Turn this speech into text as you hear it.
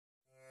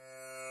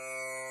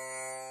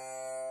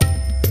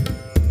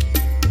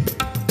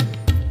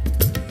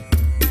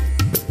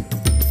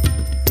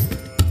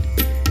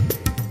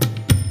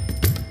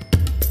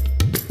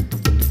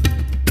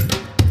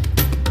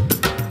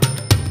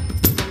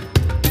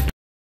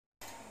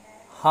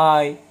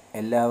Hi,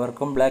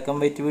 എല്ലാവർക്കും black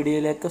and white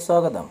വീഡിയോയിലേക്ക്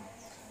സ്വാഗതം.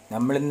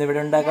 നമ്മളിന്നിവിടെ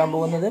ഉണ്ടാക്കാൻ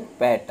പോകുന്നത്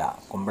പേട്ട,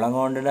 കുമ്പളങ്ങ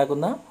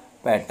കൊണ്ടുണ്ടാക്കുന്ന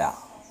പേട്ട.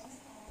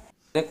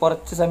 ഇത്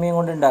കുറച്ച് സമയം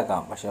കൊണ്ട്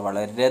ഉണ്ടാക്കാം, പക്ഷേ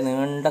വളരെ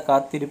നീണ്ട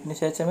കാത്തിരിപ്പിന്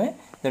ശേഷമേ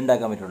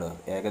ഇതുണ്ടാക്കാൻ പറ്റുള്ളൂ.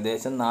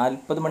 ഏകദേശം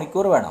 40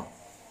 മണിക്കൂർ വേണം.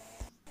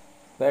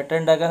 പേട്ട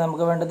ഉണ്ടാക്കാൻ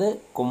നമുക്ക് വേണ്ടത്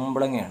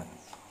കുമ്പളങ്ങയാണ്.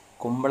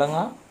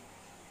 കുമ്പളങ്ങ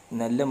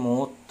നല്ല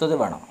മൂത്തത്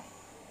വേണം.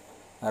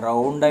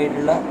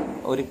 റൗണ്ടായിട്ടുള്ള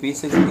ഒരു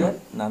പീസ് കിട്ടിയാൽ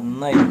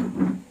നന്നായിരിക്കും.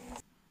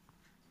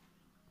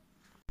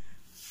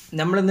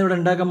 നമ്മളിന്നിവിടെ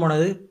ഉണ്ടാക്കാൻ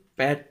പോണത്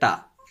പേട്ട.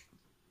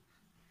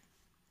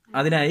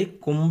 അതിനായി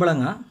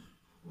കുമ്പളങ്ങ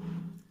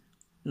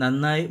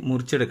നന്നായി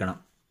മുറിച്ചെടുക്കണം.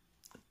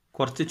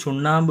 കുറച്ച്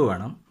ചുണ്ണാമ്പ്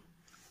വേണം,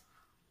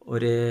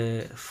 ഒരു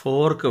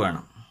ഫോർക്ക്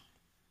വേണം.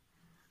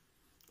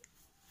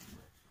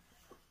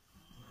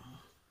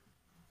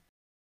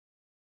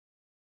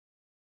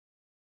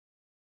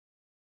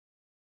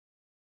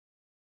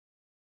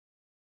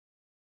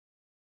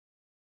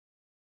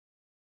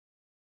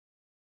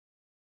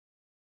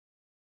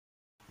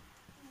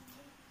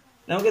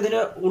 നമുക്കിതിൻ്റെ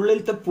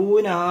ഉള്ളിലത്തെ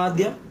പൂവിന്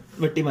ആദ്യം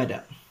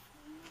വെട്ടിമാറ്റാം.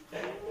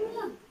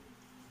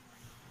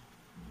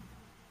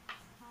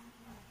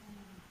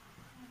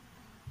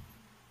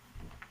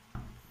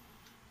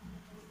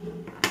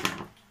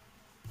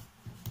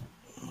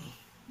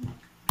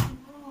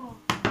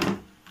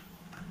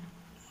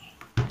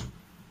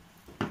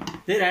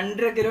 ഇത്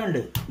 2.5 കിലോ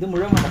ഉണ്ട്. ഇത്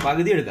മുഴുവൻ വേണ്ട,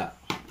 പകുതി എടുക്കാം,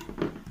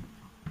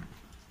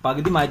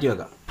 പകുതി മാറ്റി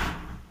വെക്കാം.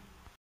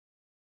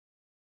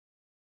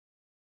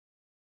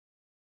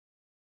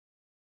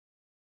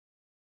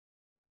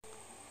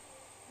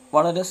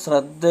 വളരെ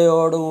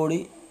ശ്രദ്ധയോടുകൂടി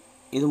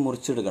ഇത്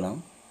മുറിച്ചെടുക്കണം.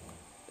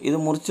 ഇത്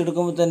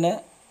മുറിച്ചെടുക്കുമ്പോൾ തന്നെ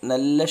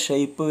നല്ല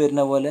ഷേപ്പ്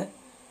വരുന്ന പോലെ,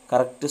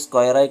 കറക്റ്റ്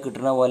സ്ക്വയറായി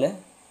കിട്ടുന്ന പോലെ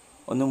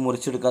ഒന്ന്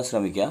മുറിച്ചെടുക്കാൻ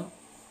ശ്രമിക്കുക.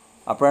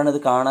 അപ്പോഴാണ് ഇത്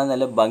കാണാൻ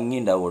നല്ല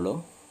ഭംഗി ഉണ്ടാവുള്ളൂ.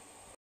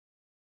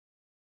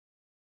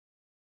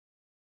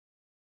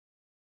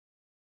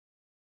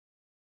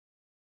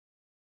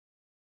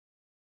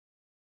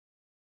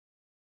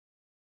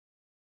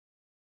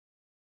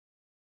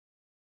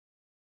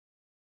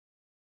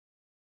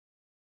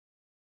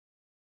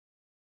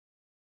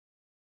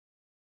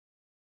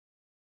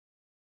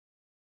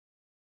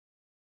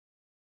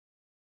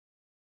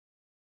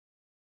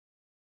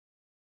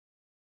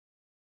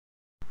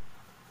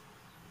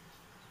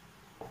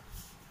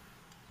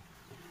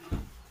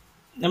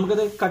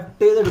 നമുക്കത് കട്ട്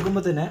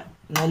ചെയ്തെടുക്കുമ്പോൾ തന്നെ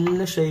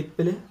നല്ല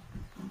ഷേപ്പിൽ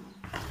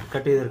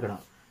കട്ട് ചെയ്തെടുക്കണം.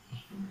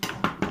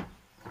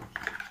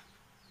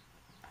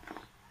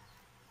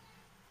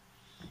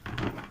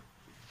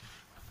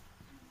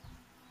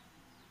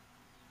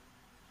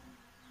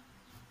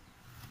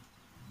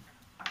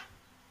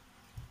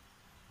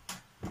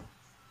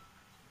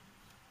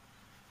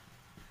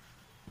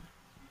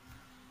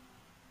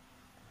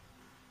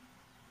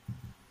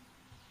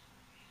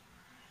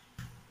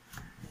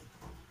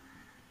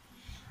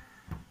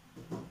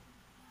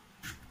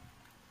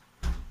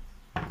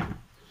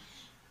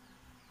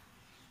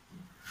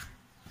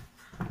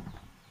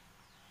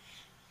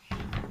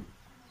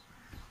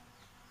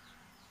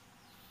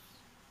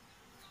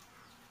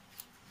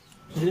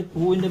 ഇതിൽ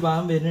പൂവിൻ്റെ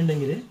ഭാഗം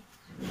വരുന്നുണ്ടെങ്കിൽ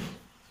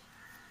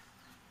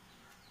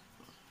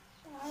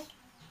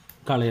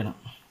കളയണം.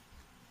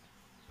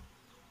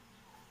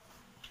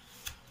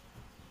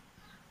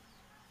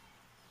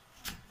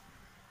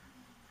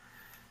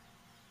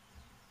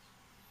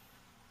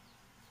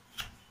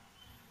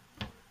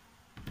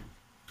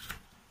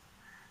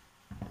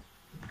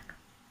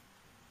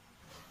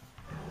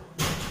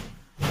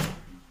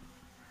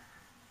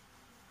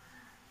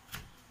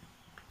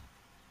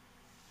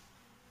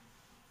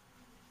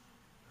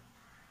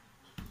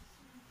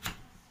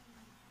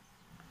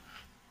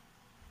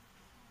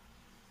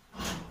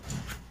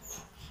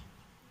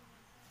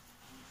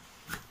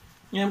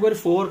 നമുക്കൊരു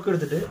ഫോർക്ക്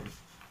എടുത്തിട്ട്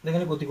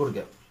ഇതിങ്ങനെ കുത്തി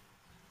കൊടുക്കാം.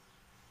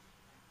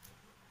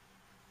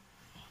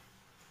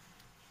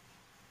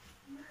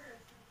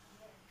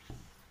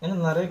 ഇങ്ങനെ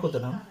നിറയെ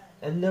കുത്തണം,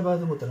 എല്ലാ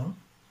ഭാഗത്തും കുത്തണം.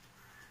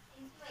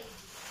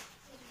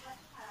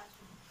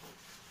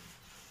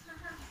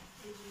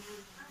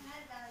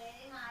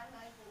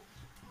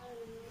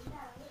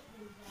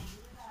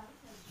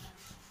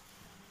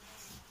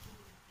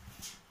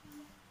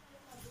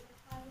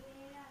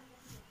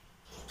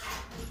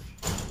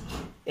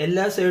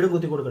 എല്ലാ സൈഡും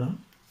കുത്തി കൊടുക്കണം.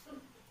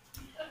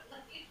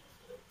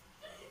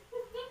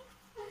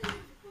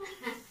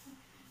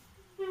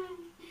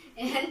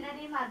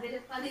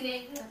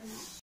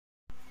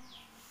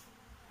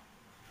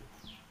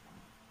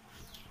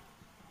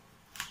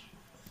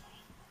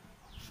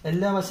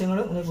 എല്ലാ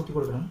വശങ്ങളും ഇങ്ങനെ കുത്തി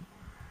കൊടുക്കണം.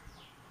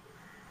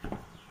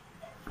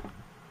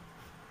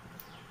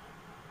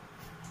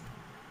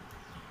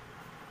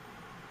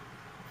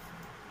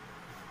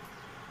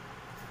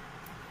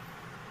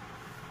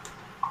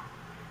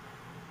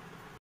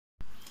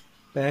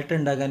 പേട്ട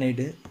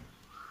ഉണ്ടാക്കാനായിട്ട്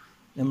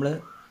നമ്മൾ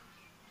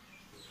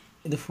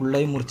ഇത്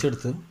ഫുള്ളായി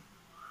മുറിച്ചെടുത്ത്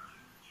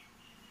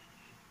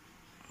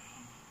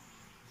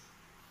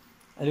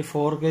അതിൽ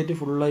ഫോർക്കായിട്ട്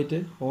ഫുള്ളായിട്ട്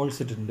ഹോൾസ്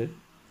ഇട്ടിട്ടുണ്ട്.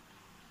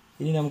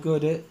 ഇനി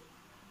നമുക്ക്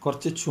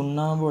കുറച്ച്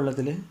ചുണ്ണാമ്പ്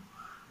വെള്ളത്തിൽ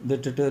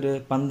ഇതിട്ടിട്ട് ഒരു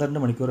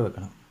 12 മണിക്കൂർ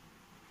വെക്കണം.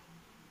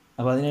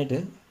 അപ്പോൾ അതിനായിട്ട്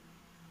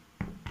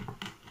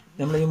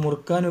നമ്മൾ ഈ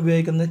മുറുക്കാൻ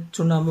ഉപയോഗിക്കുന്ന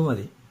ചുണ്ണാമ്പ്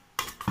മതി.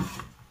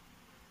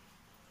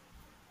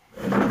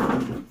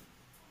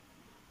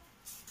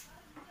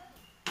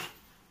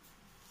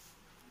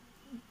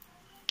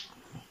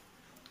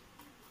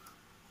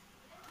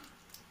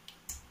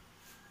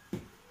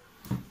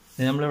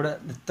 നമ്മളിവിടെ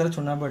ഇത്ര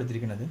ചുണ്ണാമ്പ്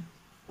എടുത്തിരിക്കുന്നത്.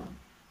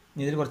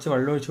 ഇതിൽ കുറച്ച്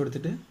വെള്ളം ഒഴിച്ചു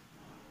കൊടുത്തിട്ട്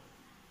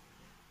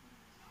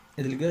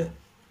ഇതിലേക്ക്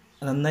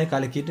നന്നായി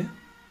കലക്കിയിട്ട്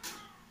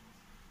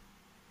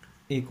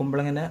ഈ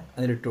കുമ്പളങ്ങനെ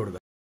അതിലിട്ട് കൊടുക്കുക.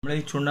 നമ്മൾ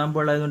ഈ ചുണ്ണാമ്പ്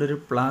വെള്ളമായതുകൊണ്ട് ഒരു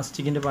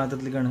പ്ലാസ്റ്റിക്കിൻ്റെ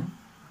പാത്രത്തിലേക്കാണ്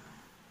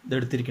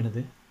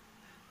ഇതെടുത്തിരിക്കുന്നത്.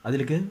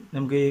 അതിലേക്ക്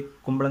നമുക്ക് ഈ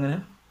കുമ്പളങ്ങനെ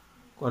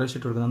കുറേശ്ശെ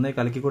ഇട്ട് കൊടുക്കുക. നന്നായി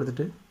കലക്കി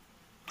കൊടുത്തിട്ട്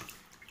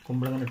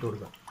കുമ്പളങ്ങനെ ഇട്ട്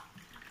കൊടുക്കുക.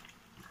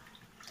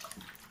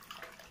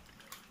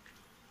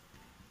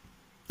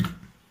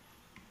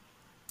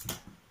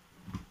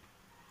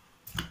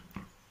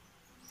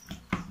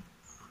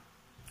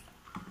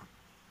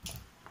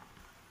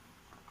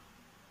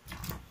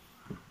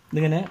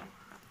 ഇതിങ്ങനെ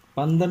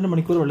 12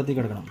 മണിക്കൂർ വെള്ളത്തിൽ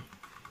കിടക്കണം.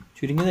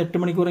 ചുരുങ്ങിയത് 8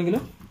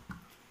 മണിക്കൂറെങ്കിലും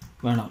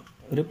വേണം.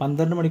 ഒരു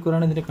 12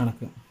 മണിക്കൂറാണ് ഇതിൻ്റെ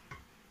കണക്ക്.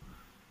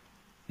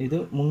 ഇത്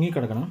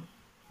മുങ്ങിക്കിടക്കണം.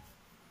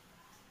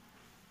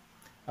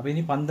 അപ്പോൾ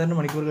ഇനി 12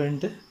 മണിക്കൂർ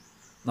കഴിഞ്ഞിട്ട്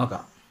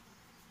നോക്കാം.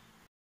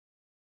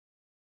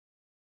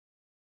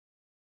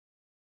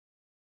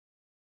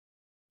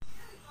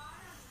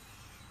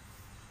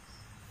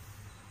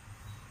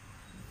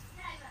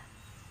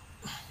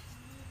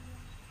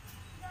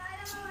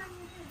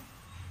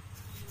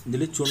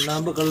 ഇതിൽ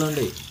ചുണ്ണാമ്പ്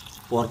കള്ളുണ്ട്.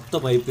 പുറത്തെ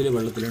പൈപ്പിൽ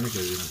വെള്ളത്തിലാണ്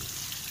കഴുകുന്നത്.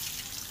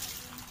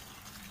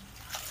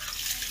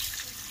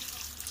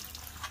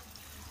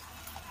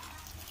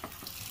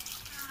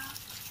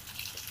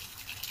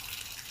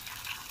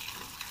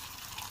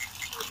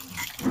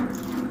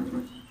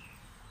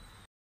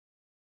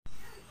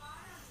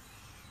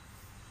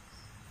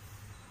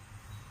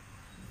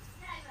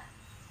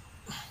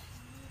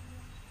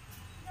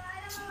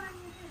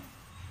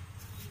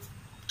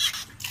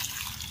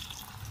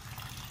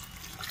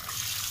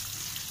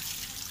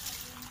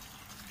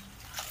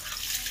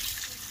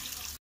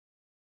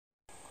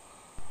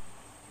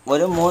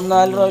 ഒരു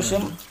 3-4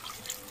 പ്രാവശ്യം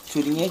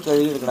ചുരുങ്ങി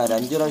കഴുകിയെടുക്കണം. ഒരു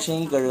 5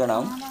 പ്രാവശ്യം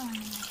കഴുകണം.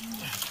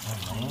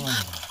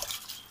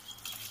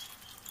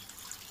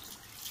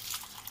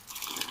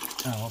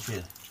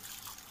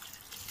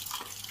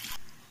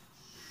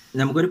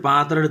 നമുക്കൊരു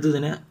പാത്രം എടുത്ത്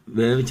ഇതിനെ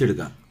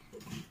വേവിച്ചെടുക്കാം.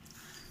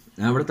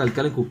 ഞാൻ ഇവിടെ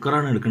തൽക്കാലം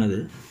കുക്കറാണ് എടുക്കുന്നത്.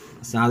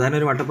 സാധാരണ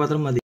ഒരു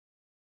വട്ടപാത്രം മതി.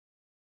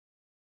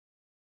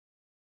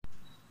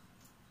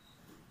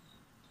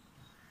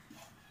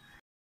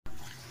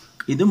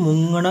 ഇത്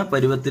മുങ്ങണ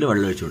പരുവത്തിൽ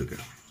വെള്ളം ഒഴിച്ചു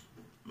കൊടുക്കണം.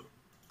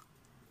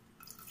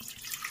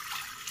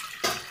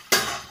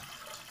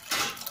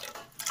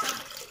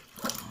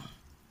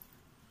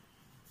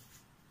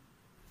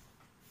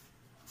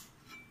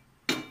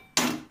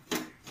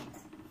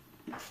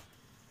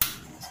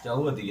 സ്റ്റൗ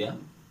കത്തിക്കുക.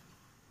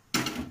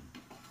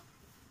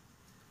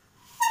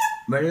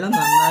 വെള്ളം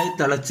നന്നായി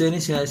തിളച്ചതിന്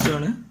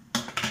ശേഷമാണ്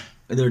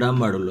ഇത് ഇടാൻ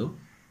പാടുള്ളൂ.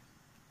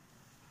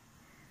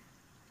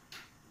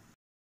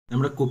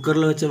 നമ്മുടെ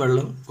കുക്കറിൽ വെച്ച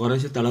വെള്ളം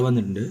കുറേശ്ശെ തിള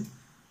വന്നിട്ടുണ്ട്.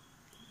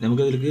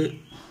 നമുക്കതിലേക്ക്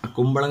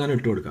കുമ്പളങ്ങനെ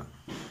ഇട്ട് കൊടുക്കാം.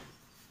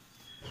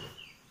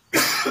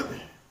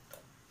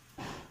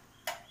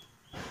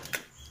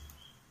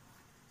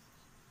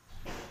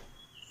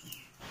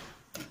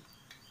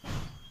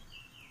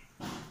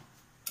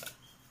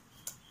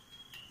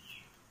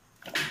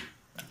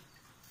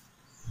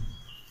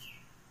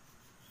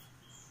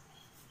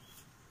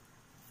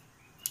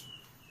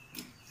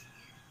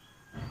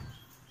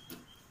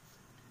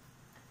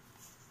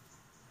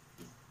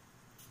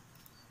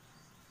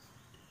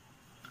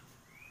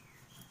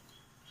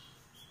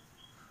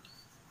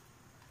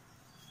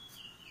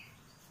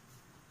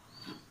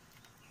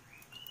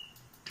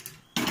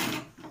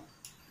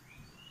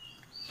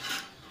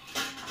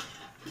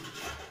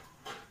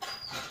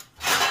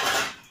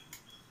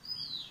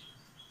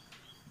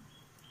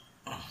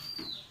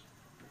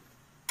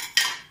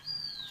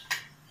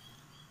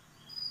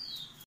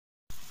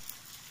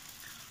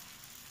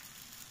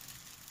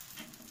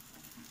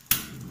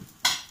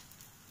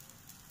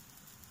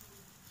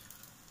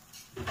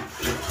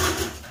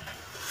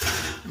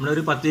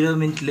 നമ്മളൊരു 10-20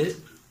 മിനിറ്റിൽ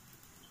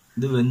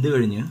ഇത് വെന്ത്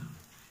കഴിഞ്ഞ്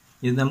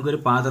ഇത് നമുക്കൊരു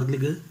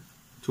പാത്രത്തിലേക്ക്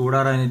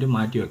ചൂടാറാനായിട്ട്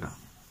മാറ്റി വെക്കാം.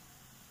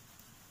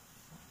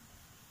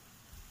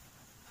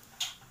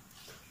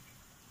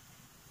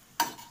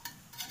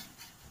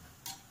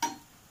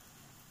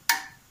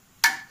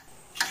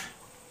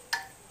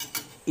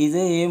 ഇത്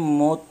ഈ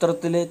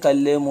മൂത്രത്തിൽ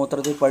കല്ല്,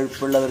 മൂത്രത്തിൽ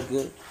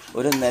പഴുപ്പുള്ളവർക്ക്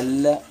ഒരു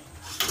നല്ല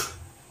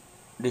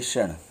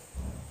ഡിഷാണ്.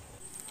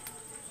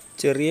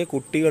 ചെറിയ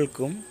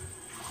കുട്ടികൾക്കും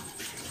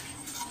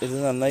ഇത്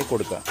നന്നായി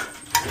കൊടുക്കാം.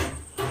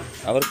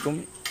 അവർക്കും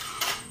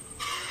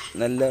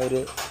നല്ല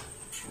ഒരു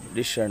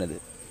ഡിഷാണിത്.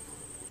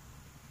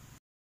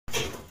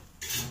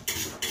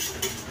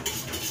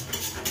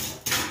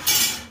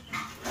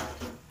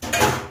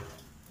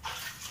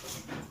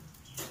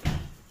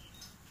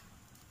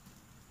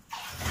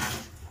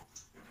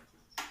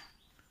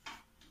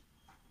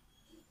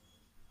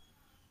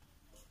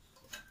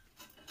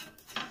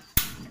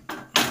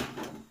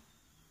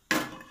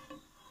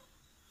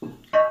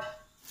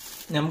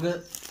 നമുക്ക്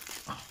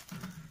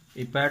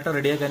ഈ പേട്ട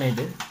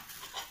റെഡിയാക്കാനായിട്ട്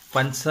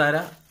പഞ്ചസാര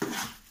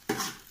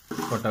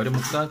പോട്ടെ, ഒരു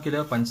 3/4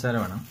 കിലോ പഞ്ചസാര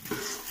വേണം.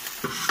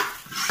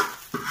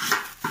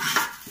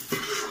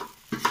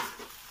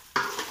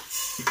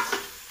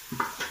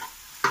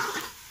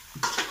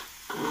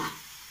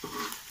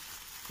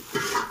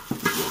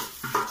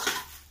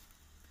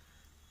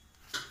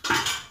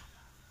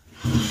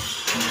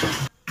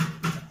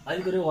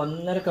 അതിൽക്കൊരു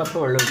 1.5 കപ്പ്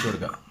വെള്ളം ഒഴിച്ച്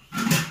കൊടുക്കാം.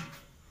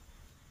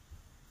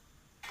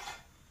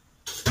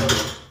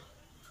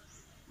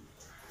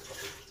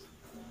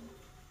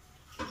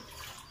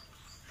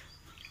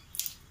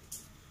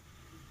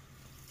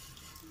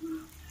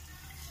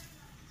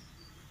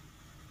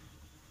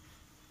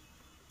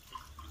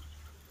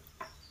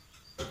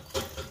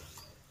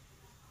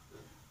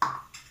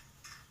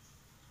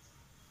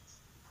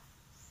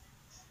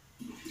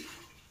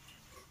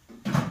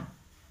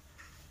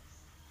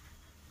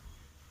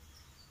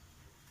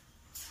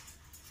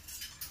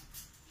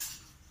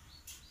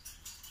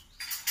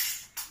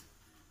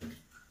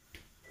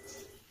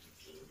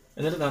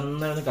 എന്നിട്ട്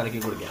നന്നായി ഒന്ന് കലക്കി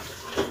കൊടുക്കാം.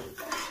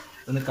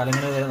 ഒന്ന്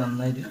കലങ്ങണ വരെ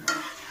നന്നായിട്ട്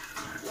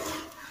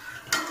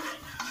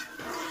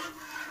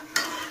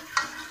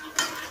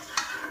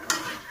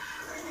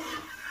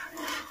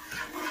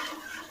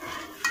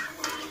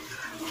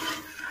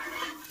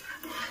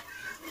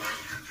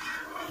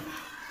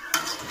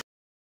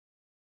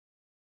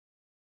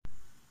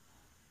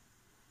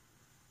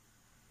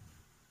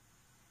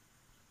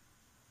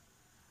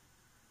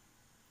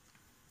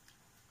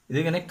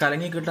ഇതിങ്ങനെ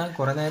കലങ്ങി കിട്ടാൻ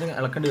കുറേ നേരം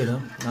ഇളക്കേണ്ടി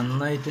വരും.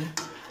 നന്നായിട്ട്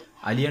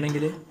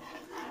അലിയണമെങ്കിൽ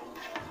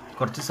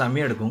കുറച്ച്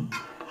സമയം എടുക്കും.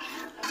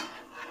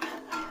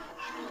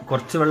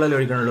 കുറച്ച് വെള്ളം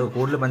ഒഴിക്കണുള്ളൂ,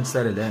 കൂടുതൽ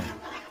പഞ്ചസാരല്ലേ.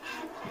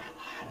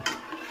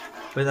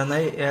 അപ്പോൾ ഇത്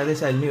നന്നായി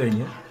ഏകദേശം അലിഞ്ഞു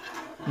കഴിഞ്ഞു.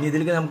 ഇനി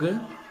ഇതിലേക്ക് നമുക്ക്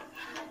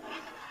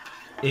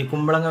ഈ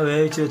കുമ്പളങ്ങ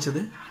വേവിച്ച്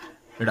വെച്ചത്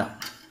ഇടാം.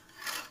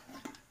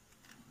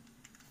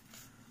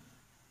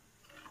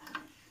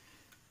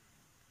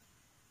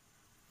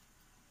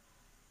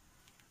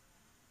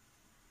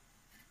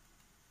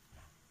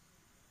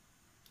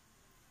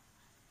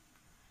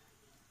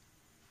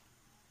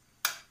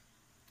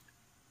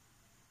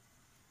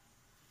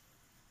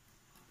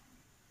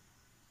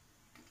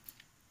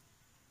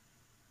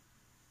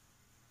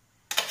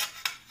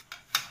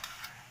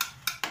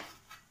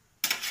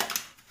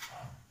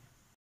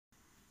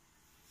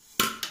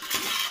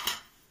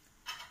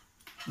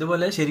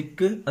 ഇതുപോലെ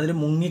ശരിക്ക് അതിൽ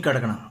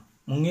മുങ്ങിക്കിടക്കണം.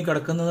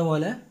 മുങ്ങിക്കിടക്കുന്നത്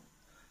പോലെ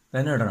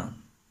തന്നെ ഇടണം.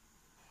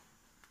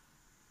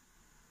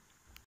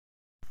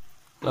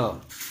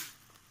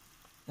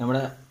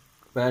 നമ്മുടെ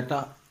പേട്ട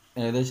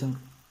ഏകദേശം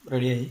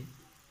റെഡിയായി.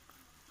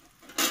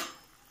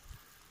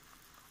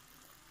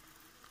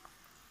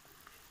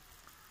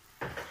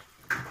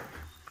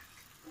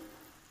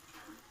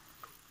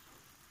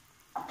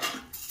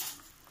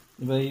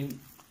 ഇപ്പോൾ ഈ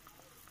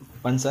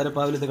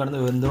പഞ്ചസാരപ്പാവിൽ ഇത്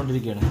കടന്ന്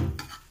വെന്തുകൊണ്ടിരിക്കുകയാണ്.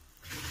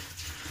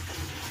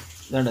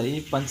 വേണ്ട, ഈ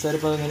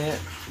പഞ്ചസാരപ്പാവ് ഇങ്ങനെ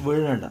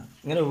വീഴണ്ട,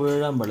 ഇങ്ങനെ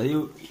വീഴാൻ പാടില്ല. ഈ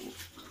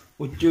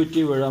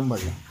ഉറ്റി വീഴാൻ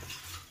പാടില്ല.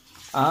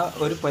 ആ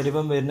ഒരു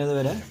പരുവം വരുന്നത്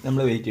വരെ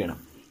നമ്മൾ വെയിറ്റ് ചെയ്യണം.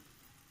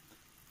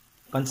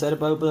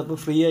 പഞ്ചസാരപ്പാവ് ഇപ്പോൾ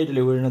ഫ്രീ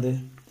ആയിട്ടില്ലേ വീഴണത്,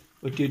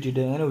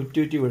 ഉറ്റിയിട്ട് അങ്ങനെ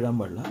ഉറ്റി വീഴാൻ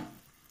പാടില്ല.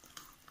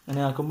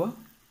 അങ്ങനെ ആക്കുമ്പോൾ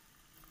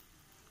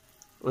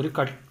ഒരു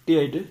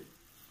കട്ടിയായിട്ട്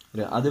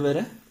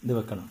അതുവരെ ഇത്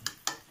വെക്കണം.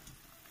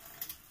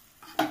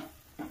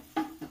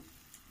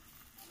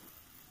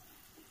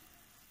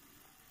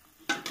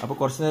 അപ്പോൾ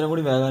കുറച്ച് നേരം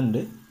കൂടി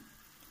വേകാനുണ്ട്.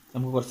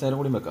 നമുക്ക് കുറച്ച് നേരം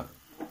കൂടി വെക്കാം.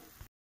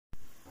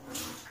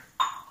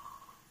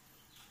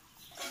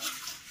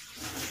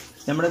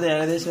 നമ്മുടേത്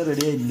ഏകദേശം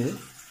റെഡി ആയിട്ടുണ്ട്.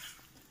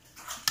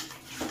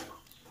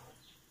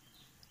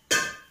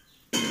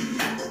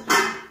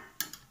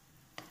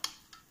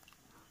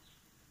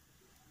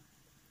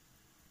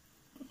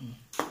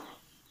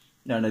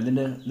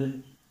 ഇതിൻ്റെ ഇത്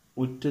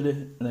ഉറ്റൽ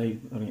ഇതായി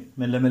തുടങ്ങി,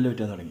 മെല്ലെ മെല്ലെ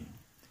ഉറ്റാൻ തുടങ്ങി.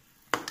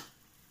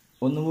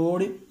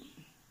 ഒന്നുകൂടി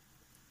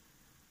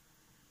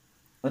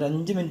ഒരു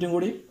 5 മിനിറ്റും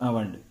കൂടി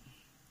ആവാണ്ട്.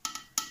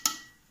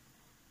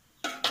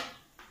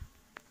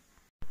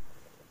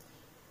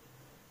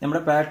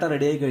 നമ്മുടെ പേട്ട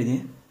റെഡിയായി കഴിഞ്ഞ്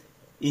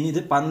ഇനി ഇത്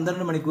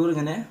 12 മണിക്കൂർ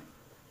ഇങ്ങനെ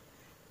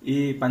ഈ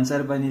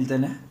പഞ്ചസാരപ്പാനിയിൽ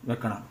തന്നെ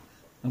വെക്കണം.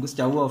 നമുക്ക്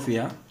സ്റ്റൗ ഓഫ്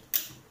ചെയ്യാം.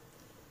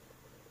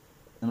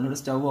 നമ്മളിവിടെ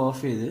സ്റ്റൗ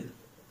ഓഫ് ചെയ്ത്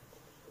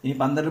ഇനി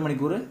 12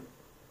 മണിക്കൂർ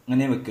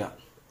ഇങ്ങനെ വെക്കുക.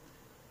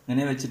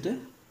 ഇങ്ങനെ വെച്ചിട്ട്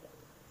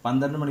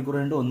 12 മണിക്കൂർ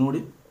കഴിഞ്ഞിട്ട്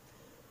ഒന്നുകൂടി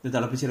ഇത്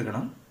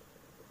തിളപ്പിച്ചെടുക്കണം.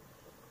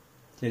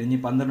 ശരി, ഇനി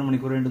 12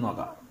 മണിക്കൂർ കഴിഞ്ഞിട്ട്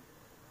നോക്കാം.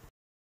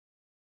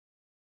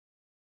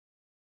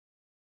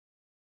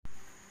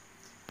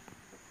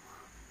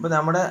 അപ്പോൾ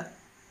നമ്മുടെ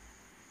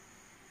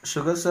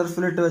ഷുഗർ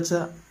സർഫിലിട്ട് വെച്ച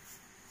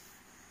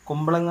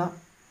കുമ്പളങ്ങ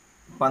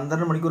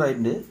 12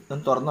 മണിക്കൂറായിട്ടുണ്ട്.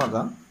 ഇതൊന്ന് തുറന്നു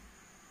നോക്കാം.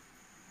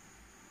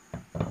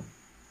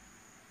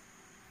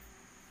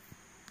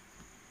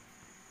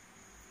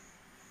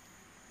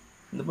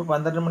 ഇതിപ്പോൾ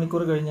 12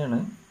 മണിക്കൂർ കഴിഞ്ഞാണ്.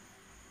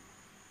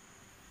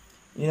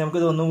 ഇനി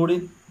നമുക്കിത് ഒന്നും കൂടി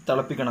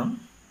തിളപ്പിക്കണം.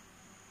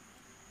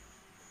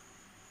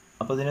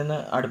 അപ്പോൾ ഇതിനൊന്ന്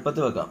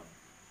അടുപ്പത്ത് വെക്കാം.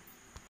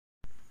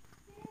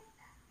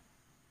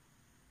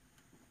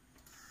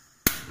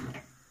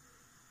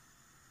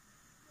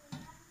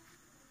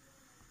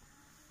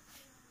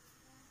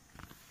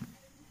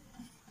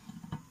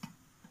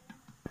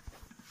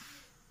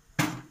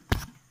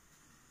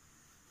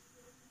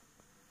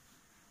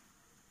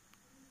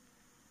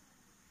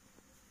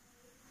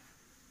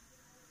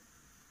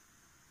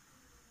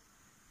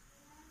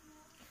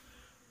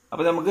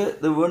 അപ്പോൾ നമുക്ക്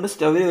ഇത് വീണ്ടും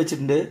സ്റ്റവിൽ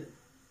വെച്ചിട്ടുണ്ട്.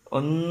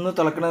 ഒന്ന്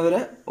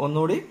തിളക്കണവരെ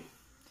ഒന്നുകൂടി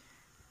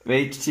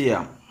വെയിറ്റ്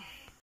ചെയ്യാം.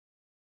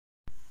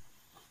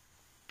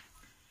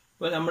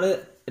 അപ്പോൾ നമ്മൾ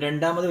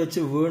രണ്ടാമത് വെച്ച്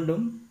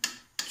വീണ്ടും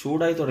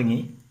ചൂടായി തുടങ്ങി.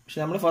 പക്ഷെ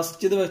നമ്മൾ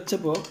ഫസ്റ്റ് ഇത്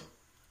വെച്ചപ്പോൾ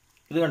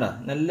ഇത് കണ്ട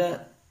നല്ല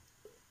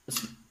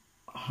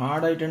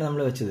ഹാർഡായിട്ടാണ്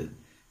നമ്മൾ വെച്ചത്.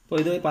 അപ്പോൾ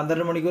ഇത്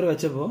 12 മണിക്കൂർ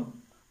വെച്ചപ്പോൾ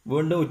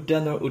വീണ്ടും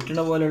ഉറ്റണ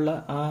പോലെയുള്ള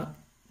ആ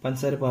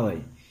പഞ്ചസാര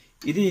പാവായി.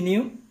 ഇത്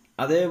ഇനിയും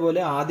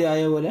അതേപോലെ ആദ്യം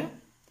ആയ പോലെ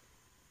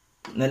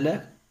നല്ല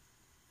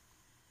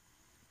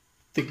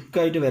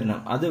തിക്കായിട്ട് വരണം.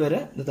 അതുവരെ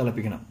ഇത്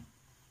തിളപ്പിക്കണം.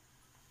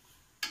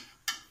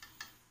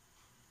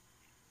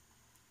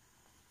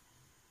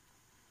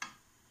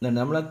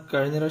 നമ്മൾ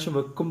കഴിഞ്ഞ പ്രാവശ്യം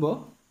വെക്കുമ്പോൾ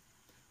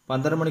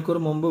 12 മണിക്കൂർ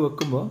മുമ്പ്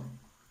വെക്കുമ്പോൾ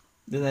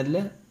ഇത് നല്ല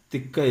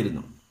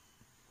തിക്കായിരുന്നു.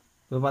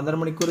 ഇപ്പോൾ 12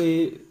 മണിക്കൂർ ഈ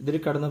ഇതിൽ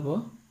കടന്നപ്പോൾ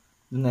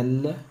ഇത്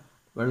നല്ല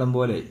വെള്ളം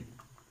പോലെയായി.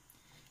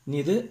 ഇനി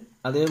ഇത്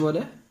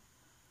അതേപോലെ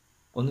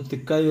ഒന്ന്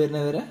തിക്കായി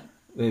വരുന്നവരെ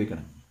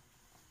വേവിക്കണം.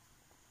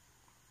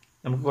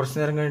 നമുക്ക് കുറച്ച്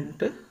നേരം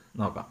കഴിഞ്ഞിട്ട്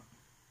നോക്കാം.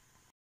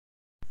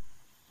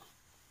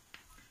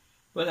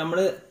 ഇപ്പോൾ നമ്മൾ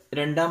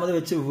രണ്ടാമത്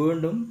വെച്ച്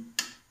വീണ്ടും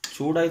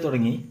ചൂടായി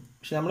തുടങ്ങി.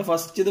 പക്ഷെ നമ്മൾ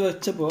ഫസ്റ്റ് ഇത്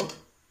വെച്ചപ്പോൾ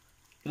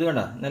ഇത്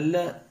കണ്ട നല്ല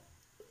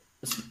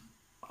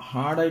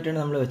ഹാർഡായിട്ടാണ്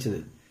നമ്മൾ വെച്ചത്.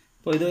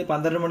 അപ്പോൾ ഇത്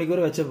 12 മണിക്കൂർ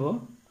വെച്ചപ്പോൾ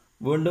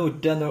വീണ്ടും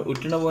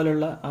ഉറ്റണ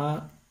പോലെയുള്ള ആ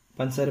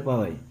പഞ്ചസാര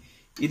പാവായി.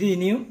 ഇത്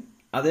ഇനിയും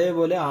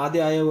അതേപോലെ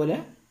ആദ്യം ആയ പോലെ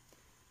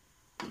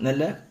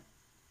നല്ല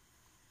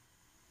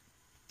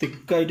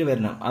തിക്കായിട്ട്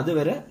വരണം.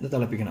 അതുവരെ ഇത്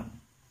തിളപ്പിക്കണം.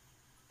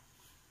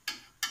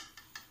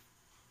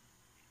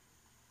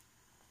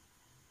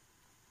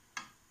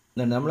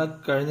 നമ്മൾ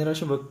കഴിഞ്ഞ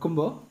പ്രാവശ്യം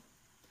വെക്കുമ്പോൾ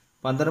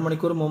 12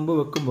 മണിക്കൂർ മുമ്പ്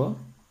വെക്കുമ്പോൾ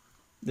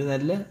ഇത്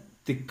നല്ല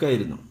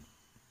തിക്കായിരുന്നു.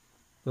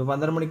 ഇപ്പോൾ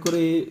 12 മണിക്കൂർ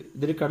ഈ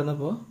ഇതിൽ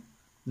കടന്നപ്പോൾ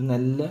ഇത്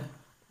നല്ല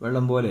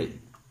വെള്ളം പോലെയായി.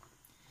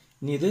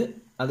 ഇനി ഇത്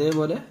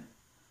അതേപോലെ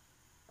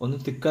ഒന്ന്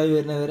തിക്കായി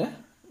വരുന്നവരെ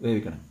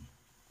വേവിക്കണം.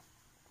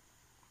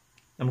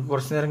 നമുക്ക്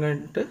കുറച്ച് നേരം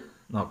കഴിഞ്ഞിട്ട്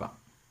നോക്കാം.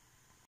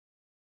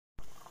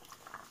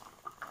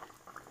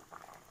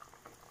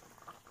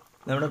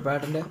 നമ്മുടെ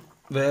പാട്ടിൻ്റെ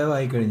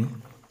വേവായി കഴിഞ്ഞ്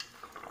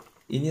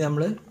ഇനി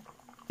നമ്മൾ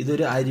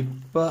ഇതൊരു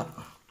അരിപ്പ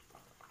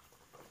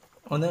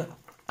ഒന്ന്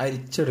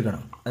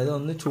അരിച്ചെടുക്കണം. അതായത്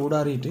ഒന്ന്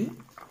ചൂടാറിയിട്ട്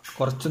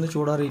കുറച്ചൊന്ന്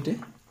ചൂടാറിയിട്ട്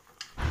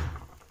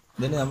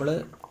ഇതിന് നമ്മൾ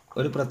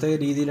ഒരു പ്രത്യേക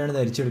രീതിയിലാണ് ഇത്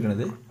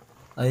അരിച്ചെടുക്കുന്നത്.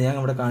 അത് ഞാൻ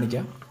ഇവിടെ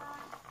കാണിക്കാം.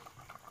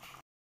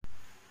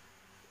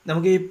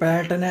 നമുക്ക് ഈ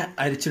പാട്ടനെ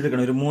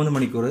അരിച്ചെടുക്കണം ഒരു 3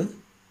 മണിക്കൂർ.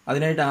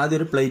 അതിനായിട്ട് ആദ്യം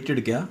ഒരു പ്ലേറ്റ്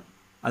എടുക്കുക.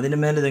 അതിൻ്റെ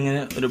മേലെ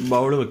ഇതിങ്ങനെ ഒരു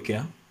ബൗൾ വെക്കുക.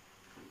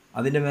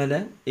 അതിൻ്റെ മേലെ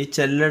ഈ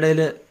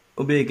ചെല്ലടയിൽ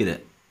ഉപയോഗിക്കില്ലേ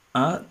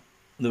ആ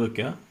ഇത്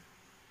വെക്കുക.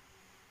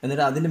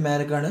 എന്നിട്ട് അതിൻ്റെ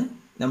മേലേക്കാണ്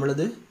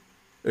നമ്മളിത്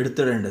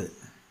എടുത്തിടേണ്ടത്.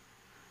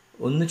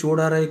 ഒന്ന്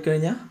ചൂടാറായി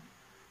കഴിഞ്ഞാൽ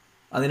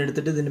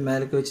അതിനെടുത്തിട്ട് ഇതിൻ്റെ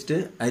മേലേക്ക് വെച്ചിട്ട്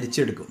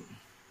അരിച്ചെടുക്കും.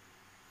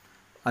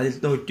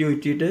 അതിലത്തെ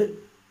ഊറ്റിയിട്ട്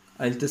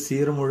അതിലത്തെ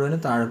സീറ് മുഴുവനും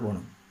താഴെ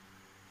പോകണം.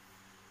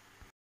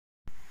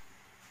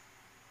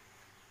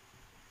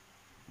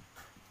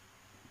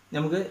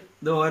 നമുക്ക്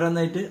ഇത്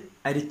ഓരോന്നായിട്ട്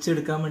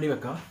അരിച്ചെടുക്കാൻ വേണ്ടി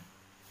വെക്കാം.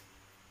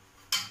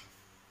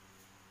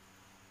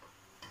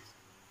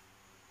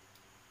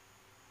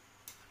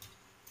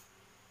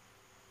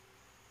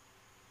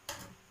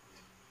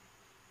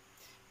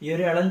 ഈ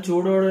ഒരു ഇളം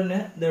ചൂടോടെ തന്നെ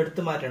ഇത്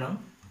എടുത്ത് മാറ്റണം.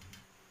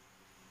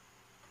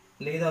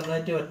 അല്ലെങ്കിൽ ഇത്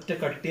നന്നായിട്ട് ഒറ്റ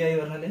കട്ടിയായി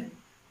പറഞ്ഞാൽ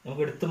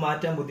നമുക്ക് എടുത്ത്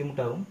മാറ്റാൻ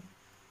ബുദ്ധിമുട്ടാകും.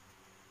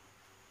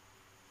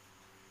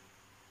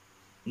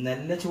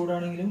 നല്ല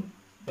ചൂടാണെങ്കിലും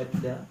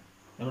പറ്റില്ല.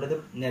 നമ്മുടെ ഇത്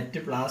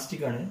നെറ്റ്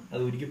പ്ലാസ്റ്റിക് ആണ്,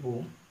 അത് ഉരുക്കി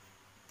പോവും.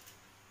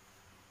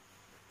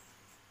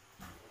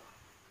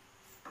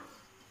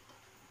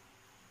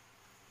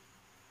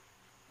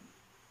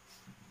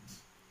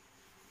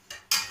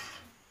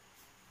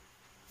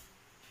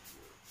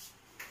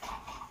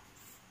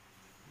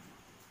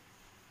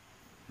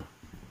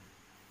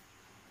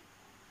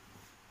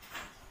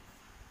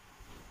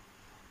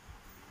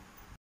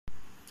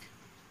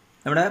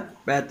 നമ്മുടെ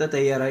പേത്ത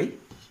തയ്യാറായി.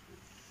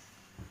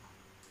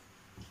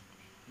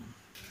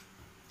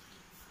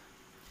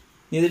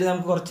 ഇതിൽ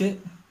നമുക്ക് കുറച്ച്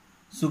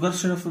ഷുഗർ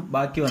സിറപ്പ്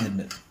ബാക്കി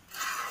വന്നിട്ടുണ്ട്.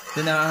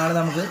 ഇത് നാളെ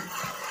നമുക്ക്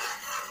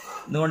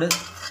ഇതുകൊണ്ട്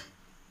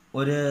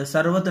ഒരു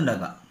സർബത്ത്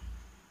ഉണ്ടാക്കാം.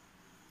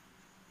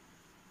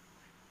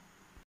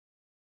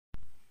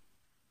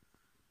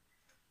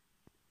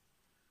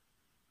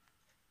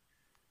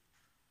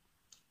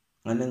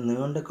 അങ്ങനെ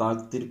നീണ്ട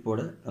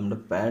കാത്തിരിപ്പോടെ നമ്മുടെ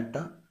പേട്ട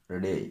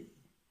റെഡിയായി.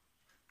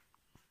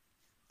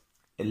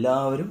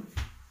 എല്ലാവരും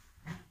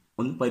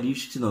ഒന്ന്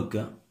പരീക്ഷിച്ച്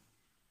നോക്കുക.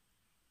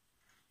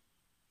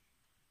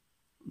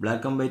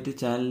 Black and white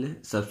channel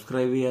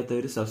subscribe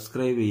ചെയ്യാത്തവർ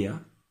സബ്സ്ക്രൈബ് ചെയ്യുക.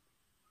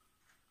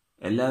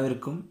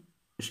 എല്ലാവർക്കും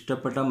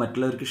ഇഷ്ടപ്പെട്ട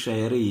മറ്റുള്ളവർക്ക്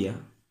ഷെയർ ചെയ്യുക,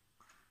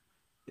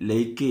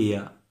 ലൈക്ക്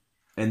ചെയ്യുക.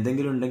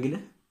 എന്തെങ്കിലും ഉണ്ടെങ്കിൽ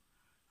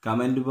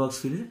കമൻറ്റ്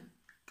ബോക്സിൽ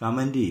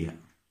കമൻറ്റ് ചെയ്യുക.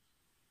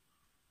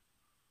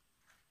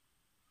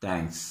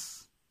 താങ്ക്സ്.